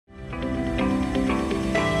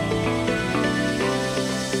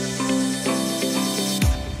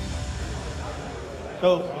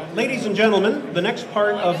So, ladies and gentlemen, the next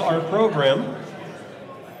part of our program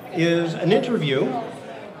is an interview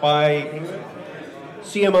by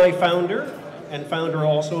CMI founder and founder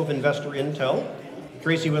also of Investor Intel,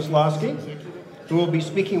 Tracy Weslosky, who will be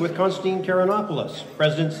speaking with Constantine Karayannopoulos,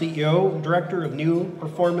 President, CEO, Director of New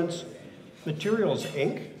Performance Materials,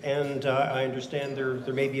 Inc. And I understand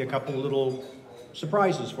there may be a couple little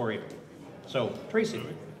surprises for you. So, Tracy,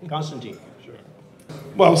 Constantine. Sure.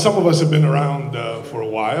 Well, some of us have been around for a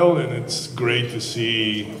while, and it's great to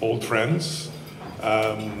see old friends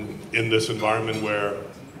in this environment where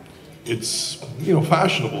it's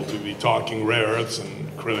fashionable to be talking rare earths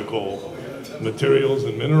and critical materials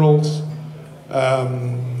and minerals.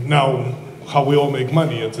 Now, how we all make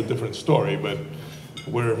money, it's a different story, but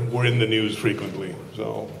we're in the news frequently.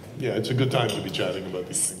 So, yeah, it's a good time to be chatting about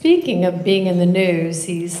these things. Speaking of being in the news,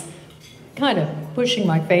 he's kind of pushing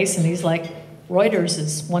my face, and he's like,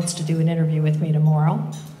 Reuters wants to do an interview with me tomorrow.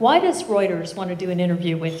 Why does Reuters want to do an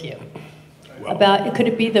interview with you? Well, could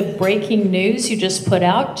it be the breaking news you just put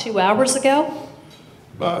out 2 hours ago?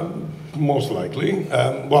 Most likely.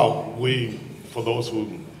 For those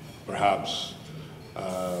who perhaps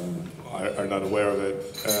are not aware of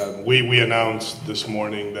it, we announced this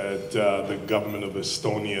morning that the Government of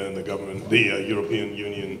Estonia and the European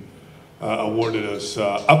Union awarded us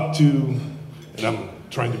up to, and I'm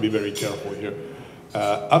trying to be very careful here,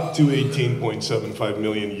 up to 18.75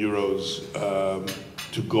 million euros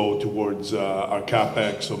to go towards our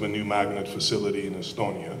capex of a new magnet facility in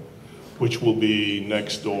Estonia, which will be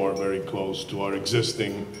next door, very close to our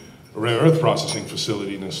existing rare earth processing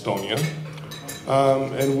facility in Estonia.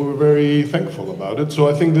 And we're very thankful about it. So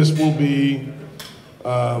I think this will be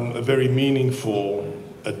a very meaningful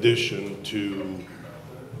addition to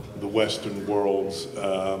the Western world's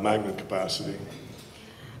magnet capacity.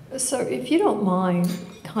 So if you don't mind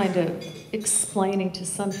kind of explaining to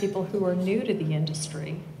some people who are new to the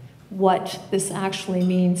industry what this actually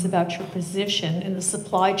means about your position in the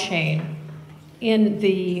supply chain in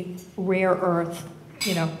the rare earth,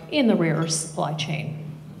 in the rare earth supply chain.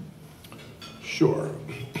 Sure.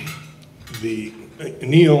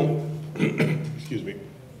 Neil, excuse me,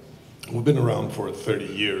 we've been around for 30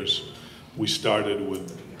 years. We started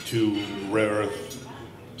with 2 rare earth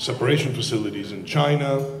separation facilities in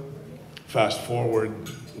China. Fast forward,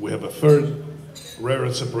 we have a 3rd rare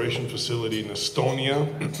earth separation facility in Estonia.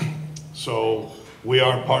 So we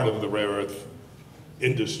are part of the rare earth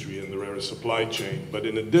industry and the rare earth supply chain. But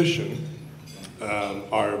in addition,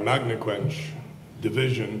 our MagnaQuench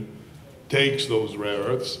division takes those rare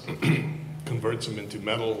earths, converts them into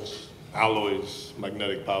metals, alloys,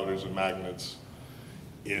 magnetic powders, and magnets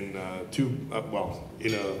in a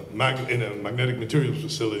magnetic materials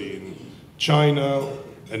facility in China,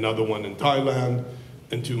 another one in Thailand,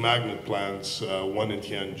 and 2 magnet plants, one in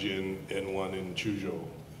Tianjin and one in Chuzhou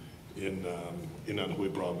in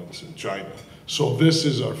Anhui province in China. So this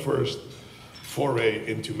is our first foray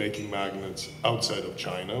into making magnets outside of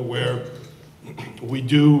China, where we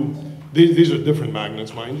do, these are different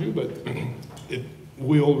magnets, mind you, but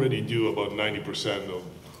we already do about 90% of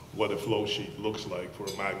what a flow sheet looks like for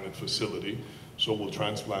a magnet facility. So we'll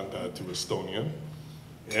transplant that to Estonia.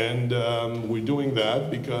 And we're doing that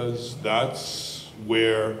because that's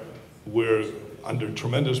where we're under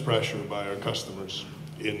tremendous pressure by our customers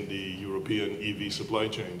in the European EV supply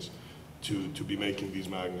chains to be making these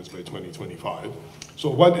magnets by 2025. So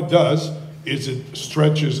what it does is it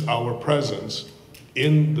stretches our presence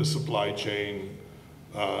in the supply chain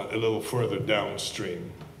a little further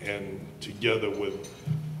downstream, and together with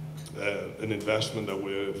an investment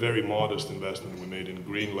a very modest investment we made in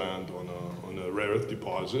Greenland on a rare earth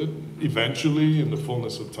deposit. Eventually, in the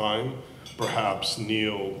fullness of time, perhaps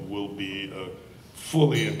Neil will be a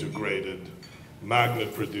fully integrated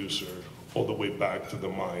magnet producer all the way back to the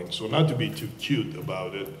mine. So not to be too cute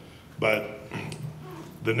about it, but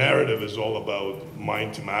the narrative is all about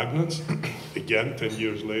mine to magnets. Again, 10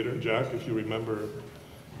 years later, Jack, if you remember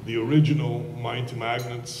the original mine to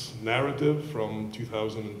magnets narrative from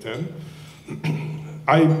 2010,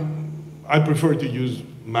 I prefer to use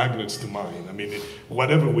magnets to mine. I mean,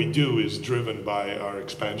 whatever we do is driven by our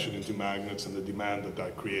expansion into magnets and the demand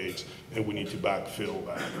that creates, and we need to backfill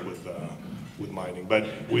that with mining. But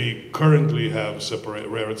we currently have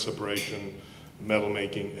rare earth separation, metal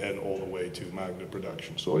making, and all the way to magnet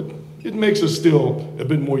production. So it makes us still a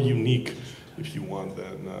bit more unique, if you want,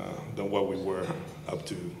 than what we were up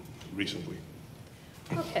to recently.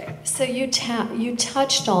 Okay, so you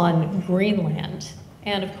touched on Greenland,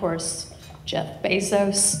 and of course, Jeff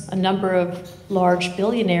Bezos, a number of large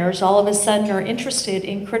billionaires, all of a sudden are interested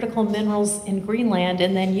in critical minerals in Greenland,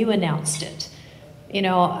 and then you announced it. You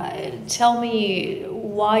know, tell me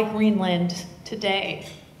why Greenland today?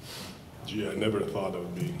 Gee, I never thought it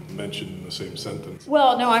would be mentioned in the same sentence.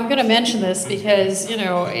 Well, no, I'm going to mention this because, you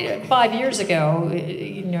know, 5 years ago,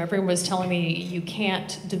 you know, everyone was telling me you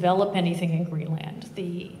can't develop anything in Greenland.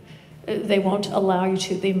 They won't allow you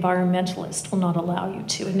to. The environmentalists will not allow you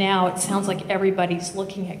to. And now it sounds like everybody's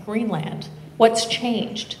looking at Greenland. What's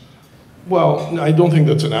changed? Well, I don't think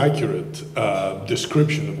that's an accurate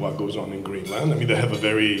description of what goes on in Greenland. I mean, they have a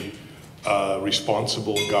very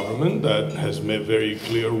responsible government that has made very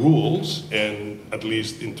clear rules, and at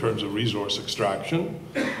least in terms of resource extraction,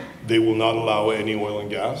 they will not allow any oil and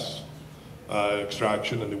gas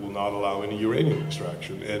extraction, and they will not allow any uranium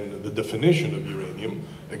extraction. And the definition of uranium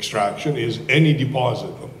extraction is any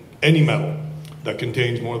deposit of any metal that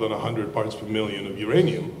contains more than 100 parts per million of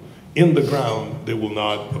uranium in the ground, they will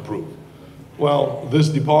not approve. Well, this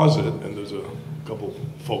deposit, and there's a couple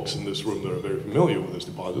folks in this room that are very familiar with this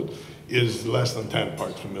deposit, is less than 10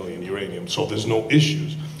 parts per million uranium, so there's no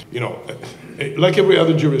issues. You know, like every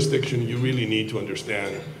other jurisdiction, you really need to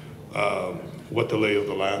understand what the lay of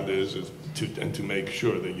the land is and to make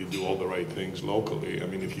sure that you do all the right things locally. I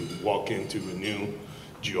mean, if you walk into a new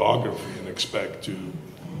geography and expect to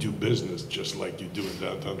do business just like you do in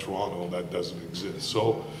downtown Toronto, that doesn't exist.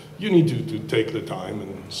 So you need to take the time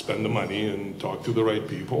and spend the money and talk to the right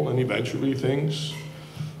people, and eventually things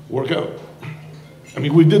work out. I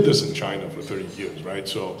mean, we did this in China for 30 years, right?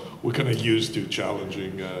 So we're kind of used to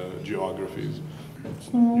challenging geographies.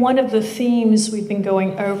 One of the themes we've been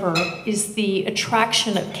going over is the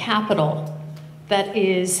attraction of capital that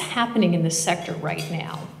is happening in this sector right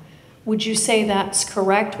now. Would you say that's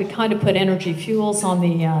correct? We kind of put Energy Fuels on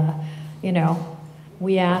the, you know,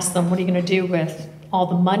 we asked them, what are you going to do with all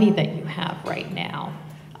the money that you have right now?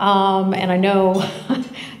 And I know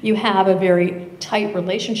you have a very tight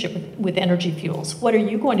relationship with Energy Fuels. What are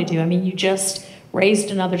you going to do? I mean, you just raised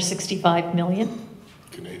another 65 million?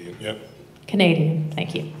 Canadian, yeah. Canadian,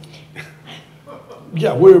 thank you.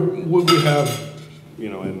 Yeah, we have, you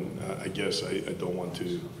know, and I guess I don't want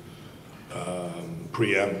to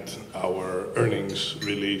preempt our earnings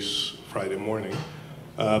release Friday morning.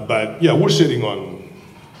 But yeah, we're sitting on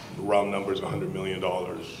round numbers, $100 million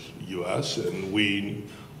US, and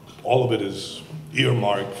all of it is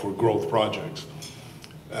earmarked for growth projects.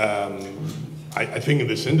 I think in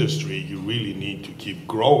this industry, you really need to keep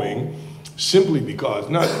growing simply because,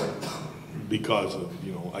 not because of,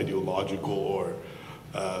 you know, ideological or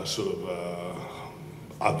sort of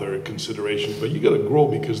other considerations, but you got to grow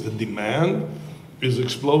because the demand is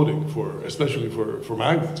exploding especially for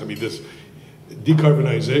magnets. I mean, this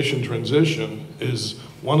decarbonization transition is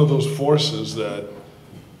one of those forces that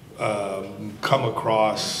come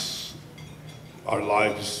across our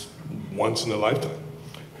lives once in a lifetime.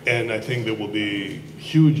 And I think there will be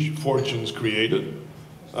huge fortunes created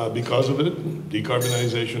because of it: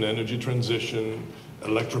 decarbonization, energy transition,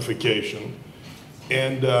 electrification.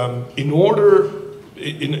 And in order,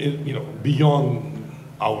 you know, beyond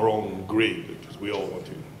our own greed, because we all want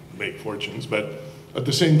to make fortunes, but at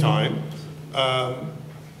the same time,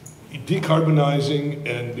 decarbonizing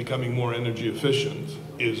and becoming more energy efficient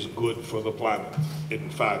is good for the planet. In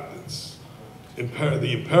fact,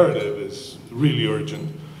 the imperative is really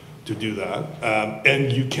urgent to do that.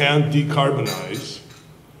 And you can't decarbonize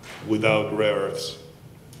without rare earths.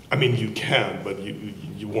 I mean, you can, but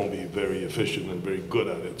you won't be very efficient and very good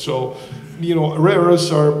at it. So, you know, rare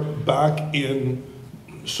earths are back in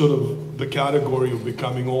sort of the category of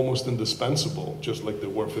becoming almost indispensable, just like they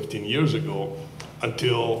were 15 years ago,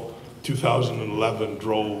 until 2011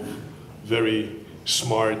 drove very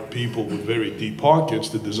smart people with very deep pockets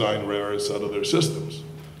to design rare earths out of their systems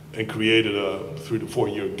and created a 3 to 4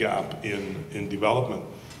 year gap in development.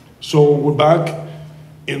 So we're back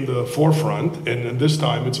in the forefront, and this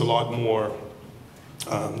time it's a lot more,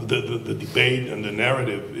 the debate and the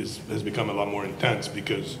narrative has become a lot more intense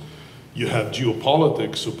because you have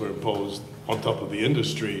geopolitics superimposed on top of the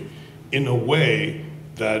industry in a way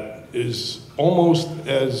that is almost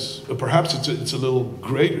as, perhaps it's a little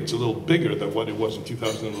greater, it's a little bigger than what it was in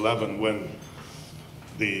 2011 when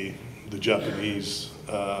the Japanese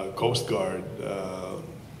Coast Guard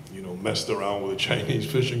you know, messed around with a Chinese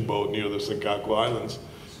fishing boat near the Senkaku Islands,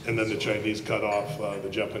 and then the Chinese cut off the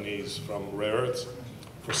Japanese from rare earths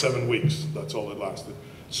for 7 weeks. That's all it lasted.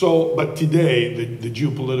 So, but today, the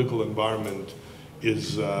geopolitical environment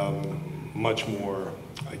is much more,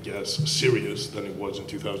 I guess, serious than it was in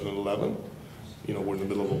 2011. You know, we're in the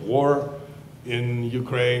middle of a war in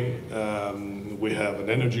Ukraine. We have an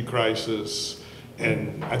energy crisis,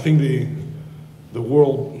 and I think the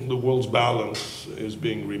world's balance is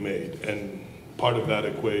being remade. And part of that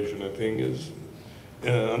equation, I think, is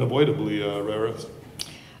unavoidably rare earths.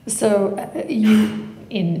 So you,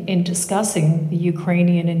 in discussing the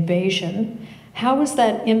Ukrainian invasion, how is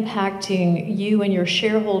that impacting you and your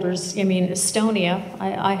shareholders? I mean, Estonia,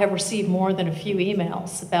 I have received more than a few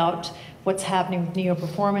emails about what's happening with Neo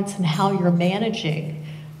Performance and how you're managing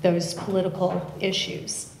those political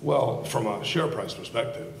issues. Well, from a share price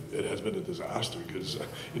perspective, it has been a disaster because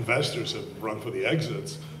investors have run for the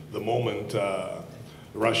exits the moment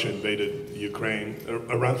Russia invaded Ukraine,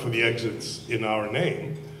 ran for the exits in our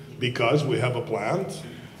name, because we have a plant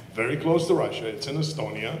very close to Russia. It's in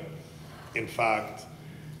Estonia. In fact,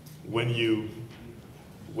 when you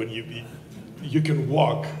can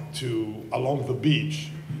walk along the beach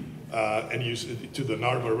and to the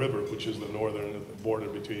Narva River, which is the northern border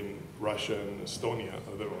between Russia and Estonia,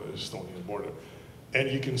 the Estonian border, and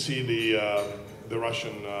you can see the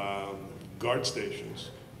Russian guard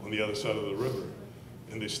stations on the other side of the river,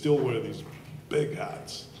 and they still wear these big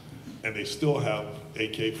hats, and they still have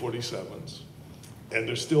AK-47s, and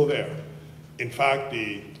they're still there. In fact,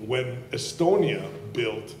 when Estonia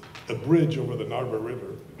built a bridge over the Narva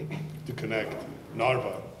River to connect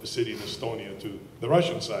Narva, the city in Estonia, to the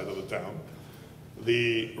Russian side of the town,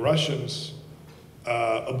 the Russians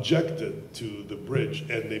objected to the bridge,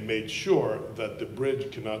 and they made sure that the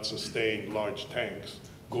bridge cannot sustain large tanks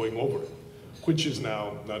going over it, which is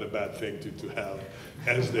now not a bad thing to have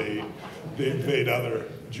as they invade other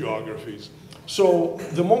geographies. So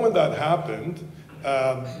the moment that happened,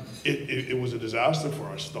 it was a disaster for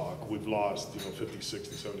our stock. We've lost 50,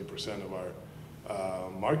 60, 70% of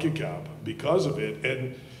our market cap because of it.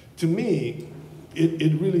 And to me,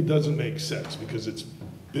 it really doesn't make sense because it's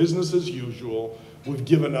business as usual. We've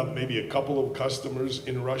given up maybe a couple of customers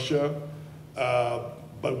in Russia,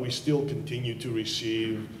 but we still continue to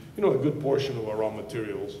receive a good portion of our raw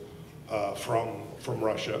materials from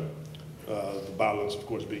Russia. The balance, of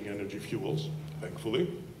course, being energy fuels, thankfully,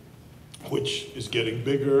 which is getting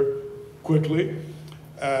bigger quickly.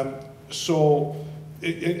 So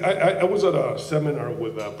I was at a seminar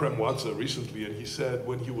with Prem Watsa recently, and he said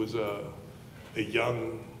when he was a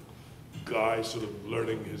young guy sort of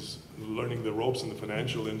learning the ropes in the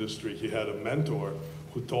financial industry, he had a mentor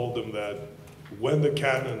who told him that when the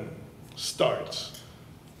cannon starts,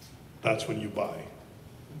 that's when you buy.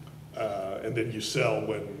 And then you sell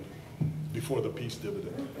before the peace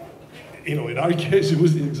dividend. In our case, it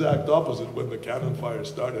was the exact opposite. When the cannon fire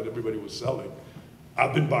started, everybody was selling.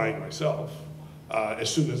 I've been buying myself. As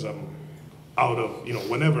soon as I'm out of,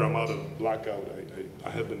 whenever I'm out of blackout, I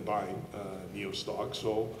have been buying Neo stock.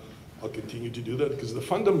 So I'll continue to do that because the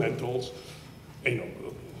fundamentals,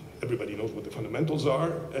 everybody knows what the fundamentals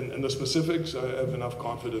are, and the specifics, I have enough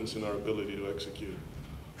confidence in our ability to execute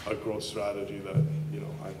our growth strategy that,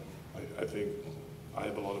 I think I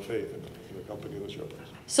have a lot of faith in the company and the share price.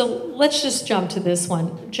 So let's just jump to this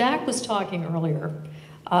one. Jack was talking earlier.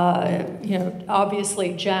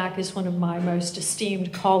 Obviously Jack is one of my most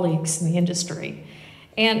esteemed colleagues in the industry.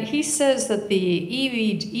 And he says that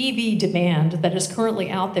the EV demand that is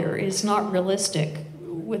currently out there is not realistic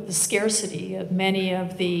with the scarcity of many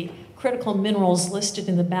of the critical minerals listed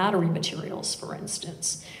in the battery materials, for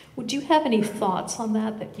instance. Would you have any thoughts on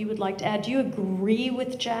that you would like to add? Do you agree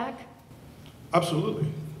with Jack? Absolutely.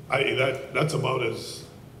 That's about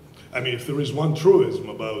if there is one truism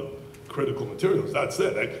about critical materials, that's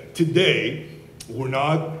it. Today, we're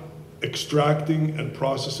not extracting and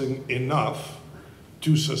processing enough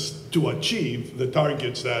to achieve the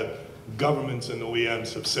targets that governments and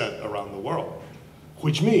OEMs have set around the world,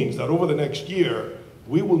 which means that over the next year,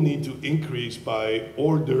 we will need to increase by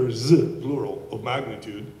orders, plural, of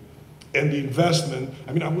magnitude, and the investment.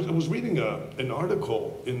 I was reading an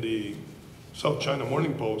article in the South China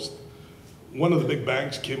Morning Post. One of the big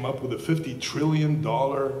banks came up with a $50 trillion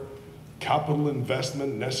capital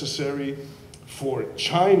investment necessary for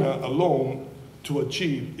China alone to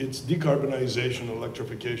achieve its decarbonization,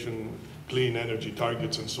 electrification, clean energy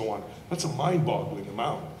targets, and so on. That's a mind-boggling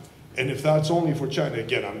amount. And if that's only for China,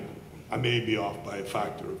 again, I may be off by a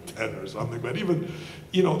factor of 10 or something, but even,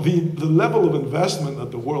 the level of investment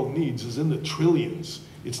that the world needs is in the trillions.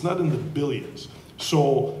 It's not in the billions.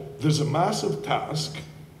 So there's a massive task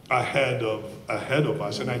ahead of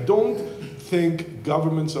us, and I don't think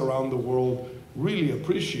governments around the world really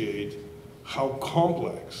appreciate how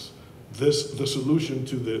complex the solution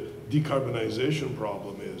to the decarbonization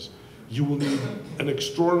problem is. You will need an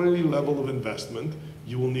extraordinary level of investment.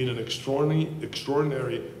 You will need an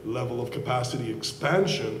extraordinary level of capacity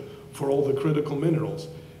expansion for all the critical minerals.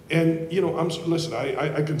 And listen,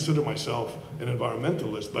 I consider myself an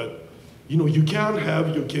environmentalist, but You know, you can't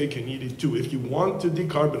have your cake and eat it too. If you want to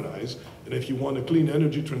decarbonize, and if you want a clean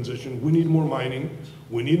energy transition, we need more mining.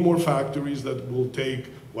 We need more factories that will take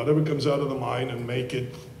whatever comes out of the mine and make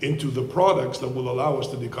it into the products that will allow us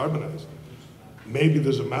to decarbonize. Maybe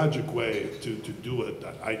there's a magic way to do it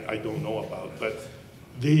that I don't know about, but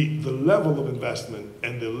the level of investment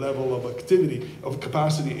and the level of activity, of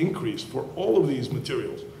capacity increase for all of these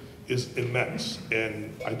materials is immense,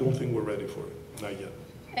 and I don't think we're ready for it, not yet.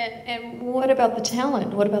 And what about the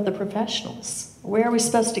talent? What about the professionals? Where are we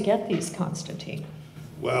supposed to get these, Constantine?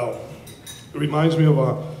 Well, it reminds me of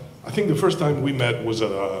I think the first time we met was at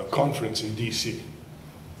a conference in DC.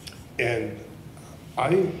 And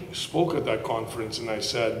I spoke at that conference and I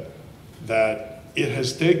said that it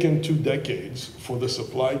has taken 2 decades for the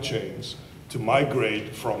supply chains to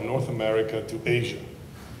migrate from North America to Asia.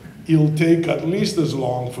 It'll take at least as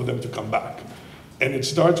long for them to come back. And it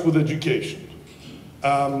starts with education.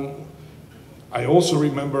 I also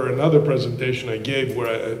remember another presentation I gave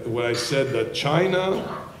where I said that China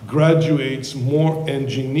graduates more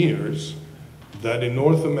engineers than in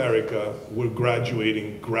North America we're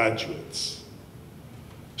graduating graduates.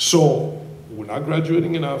 So we're not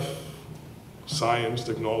graduating enough science,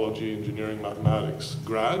 technology, engineering, mathematics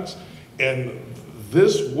grads, and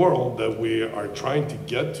this world that we are trying to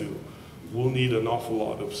get to will need an awful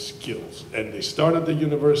lot of skills. And they start at the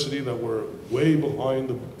university that we're way behind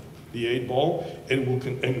the 8 ball, and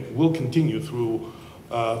will continue through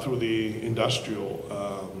the industrial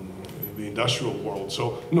world.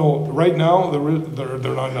 So no, right now there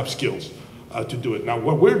are not enough skills to do it. Now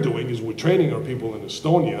what we're doing is we're training our people in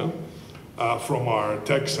Estonia from our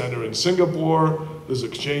tech center in Singapore. There's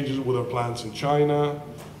exchanges with our plants in China.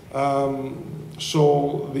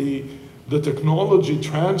 So the technology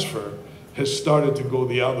transfer has started to go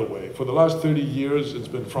the other way. For the last 30 years, it's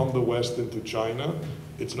been from the West into China.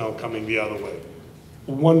 It's now coming the other way.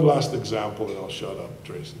 One last example, and I'll shut up,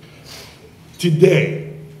 Tracy.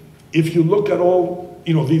 Today, if you look at all,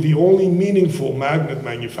 you know, the only meaningful magnet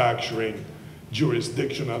manufacturing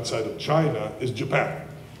jurisdiction outside of China is Japan.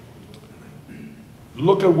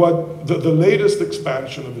 Look at what the latest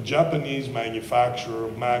expansion of a Japanese manufacturer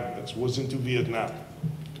of magnets was into Vietnam.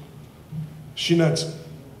 Shinetsu.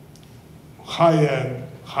 High-end,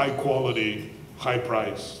 high-quality, high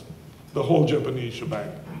price, the whole Japanese shebang.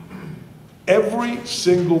 Every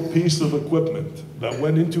single piece of equipment that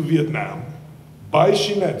went into Vietnam by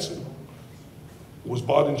Shinetsu was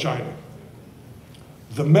bought in China.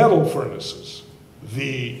 The metal furnaces,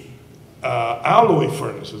 the alloy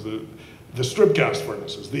furnaces, the strip cast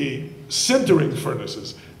furnaces, the sintering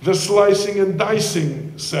furnaces, the slicing and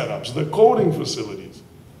dicing setups, the coating facilities,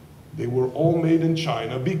 they were all made in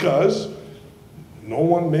China because no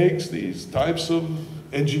one makes these types of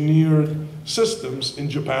engineered systems in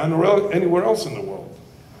Japan or anywhere else in the world.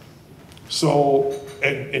 So,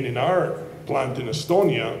 and in our plant in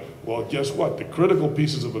Estonia, well, guess what? The critical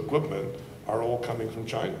pieces of equipment are all coming from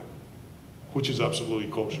China, which is absolutely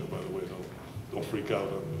kosher, by the way. Don't freak out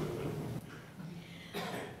on me.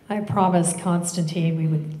 I promised Constantine we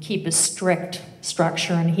would keep a strict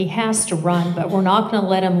structure, and he has to run, but we're not going to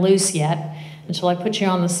let him loose yet until I put you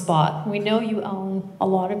on the spot. We know you own a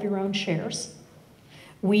lot of your own shares.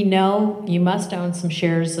 We know you must own some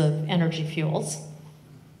shares of Energy Fuels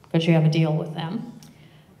because you have a deal with them.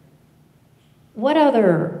 What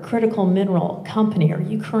other critical mineral company are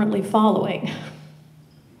you currently following?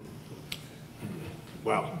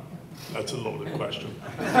 Wow, that's a loaded question.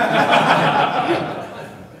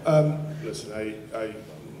 Listen,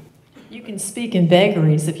 You can speak in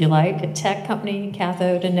vagaries if you like. A tech company,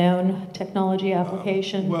 cathode anode technology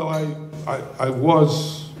application. Well, I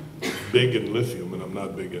was big in lithium, and I'm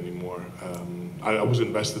not big anymore. I was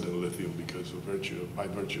invested in lithium because by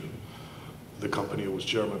virtue of the company I was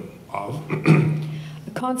chairman of.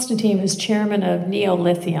 Constantine was chairman of Neo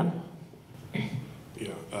Lithium.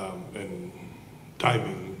 Yeah, and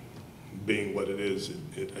timing being what it is,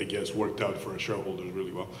 it I guess worked out for our shareholders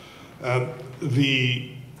really well.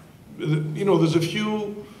 You know, there's a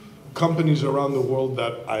few companies around the world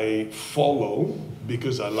that I follow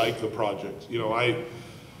because I like the project. You know,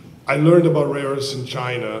 I learned about rare earths in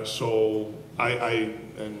China, so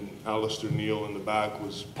and Alistair Neil in the back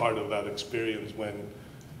was part of that experience when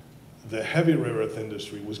the heavy rare earth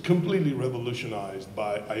industry was completely revolutionized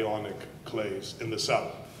by ionic clays in the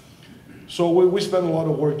south. So we spent a lot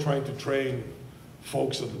of work trying to train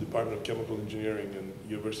folks at the Department of Chemical Engineering and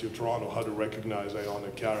University of Toronto how to recognize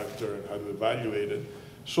ionic character and how to evaluate it.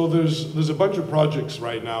 So there's a bunch of projects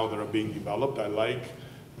right now that are being developed. I like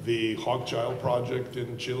the Hochschild project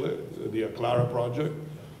in Chile, the Aclara project.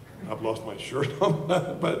 I've lost my shirt on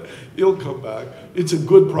that, but it'll come back. It's a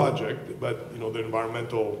good project, but you know, the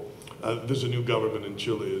environmental, there's a new government in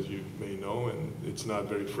Chile, as you may know, and it's not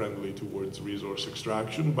very friendly towards resource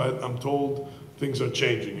extraction, but I'm told things are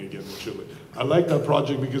changing again in Chile. I like that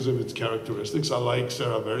project because of its characteristics. I like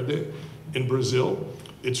Serra Verde in Brazil.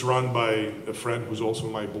 It's run by a friend who's also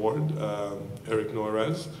on my board, Eric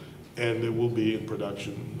Noirez, and it will be in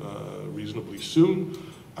production reasonably soon.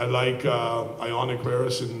 I like ionic rare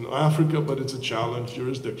earths in Africa, but it's a challenged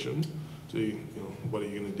jurisdiction. So, you know, what are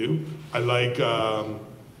you going to do? I like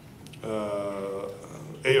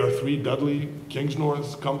AR3 Dudley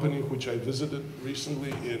Kingsnorth company, which I visited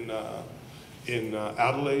recently in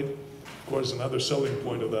Adelaide. Of course, another selling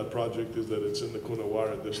point of that project is that it's in the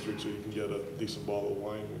Coonawarra district, so you can get a decent bottle of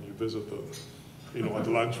wine when you visit the, you know, at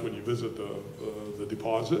lunch when you visit the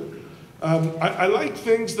deposit. I like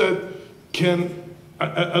things that can.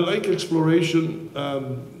 I like exploration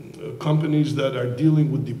companies that are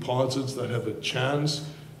dealing with deposits that have a chance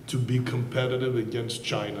to be competitive against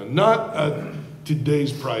China. Not at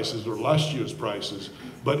today's prices or last year's prices,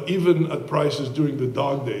 but even at prices during the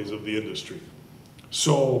dog days of the industry.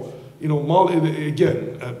 So, you know,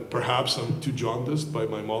 again, perhaps I'm too jaundiced by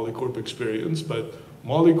my Molycorp experience, but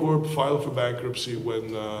Molycorp filed for bankruptcy when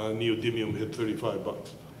neodymium hit 35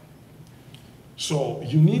 bucks. So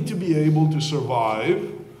you need to be able to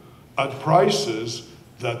survive at prices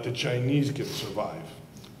that the Chinese can survive,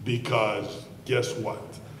 because guess what?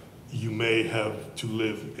 You may have to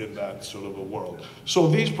live in that sort of a world. So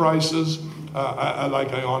these prices, I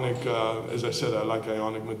like ionic, as I said, I like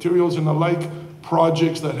ionic materials, and I like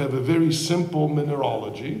projects that have a very simple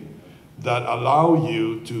mineralogy that allow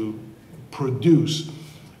you to produce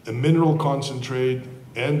a mineral concentrate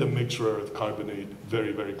and a mixed rare earth carbonate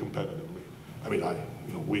very, very competitively. I mean,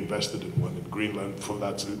 we invested in one in Greenland for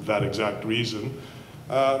that exact reason.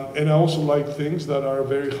 And I also like things that are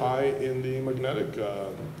very high in the magnetic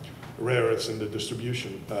rare earths in the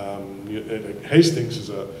distribution. Hastings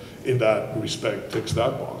is in that respect ticks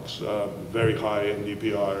that box. Very high in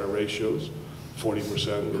DPR ratios,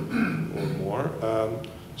 40% or more.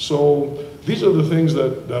 So these are the things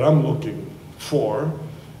that I'm looking for.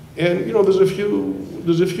 And you know, there's a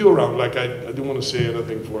few around. Like I don't want to say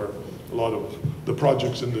anything for a lot of the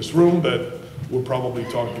projects in this room, but we're probably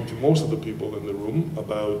talking to most of the people in the room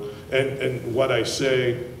about, and what I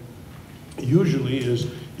say usually is,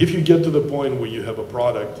 if you get to the point where you have a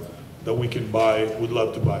product that we can buy, we'd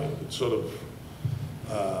love to buy it. It's sort of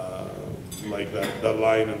like that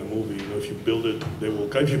line in the movie, you know, if you build it, they will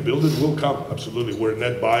come. If you build it, we'll come, absolutely. We're a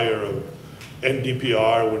net buyer of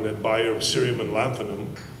NdPr, we're a net buyer of cerium and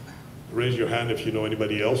lanthanum. Raise your hand if you know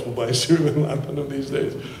anybody else will buy cerium and lanthanum these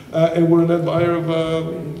days. And we're a net buyer of,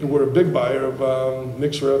 we're a big buyer of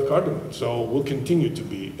mixed rare earth carbonate. So we'll continue to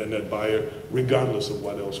be a net buyer regardless of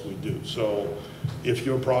what else we do. So if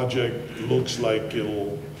your project looks like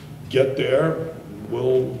it'll get there,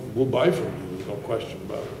 we'll buy from you, there's no question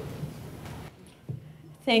about it.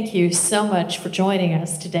 Thank you so much for joining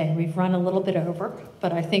us today. We've run a little bit over,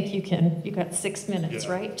 but I think you got 6 minutes,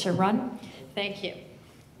 right, to run? Thank you.